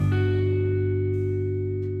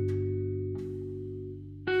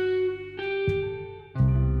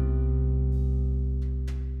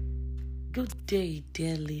Good day,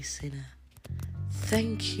 dear listener.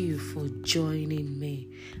 Thank you for joining me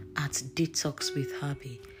at Detox with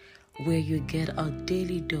Happy, where you get a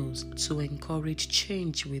daily dose to encourage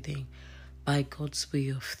change within by God's way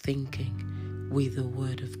of thinking with the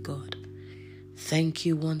Word of God. Thank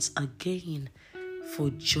you once again for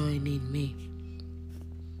joining me.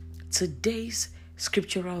 Today's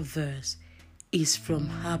scriptural verse is from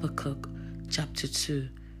Habakkuk chapter 2,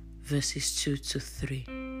 verses 2 to 3.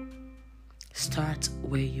 Start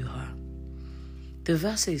where you are. The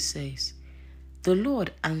verse says, "The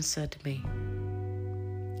Lord answered me.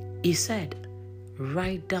 He said,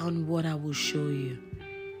 write down what I will show you.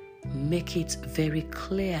 Make it very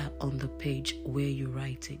clear on the page where you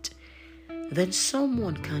write it. Then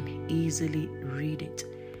someone can easily read it,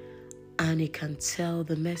 and he can tell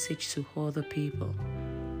the message to other people.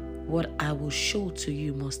 What I will show to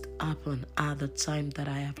you must happen at the time that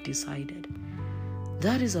I have decided.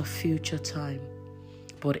 That is a future time,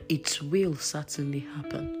 but it will certainly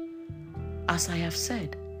happen. As I have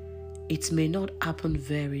said, it may not happen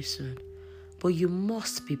very soon, but you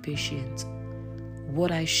must be patient. What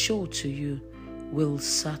I show to you will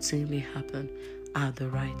certainly happen at the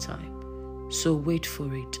right time. So wait for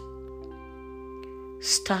it."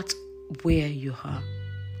 Start where you are.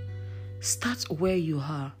 Start where you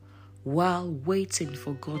are while waiting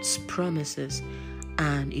for God's promises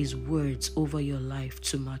and His words over your life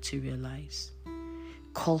to materialize.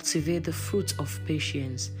 Cultivate the fruit of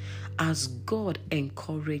patience as God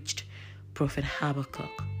encouraged Prophet Habakkuk.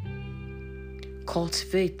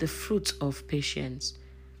 Cultivate the fruit of patience.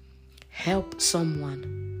 Help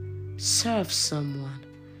someone. Serve someone.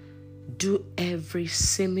 Do every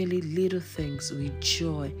seemingly little things with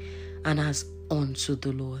joy and as unto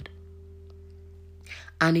the Lord.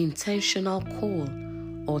 An intentional call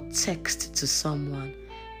or text to someone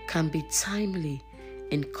can be timely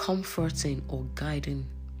in comforting or guiding.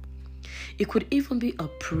 It could even be a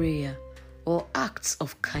prayer or acts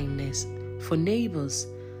of kindness for neighbors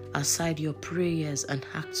aside your prayers and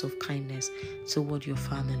acts of kindness toward your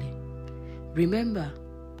family. Remember,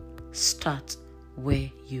 start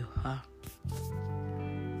where you are.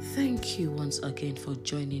 Thank you once again for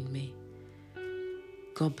joining me.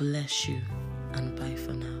 God bless you and bye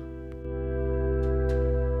for now.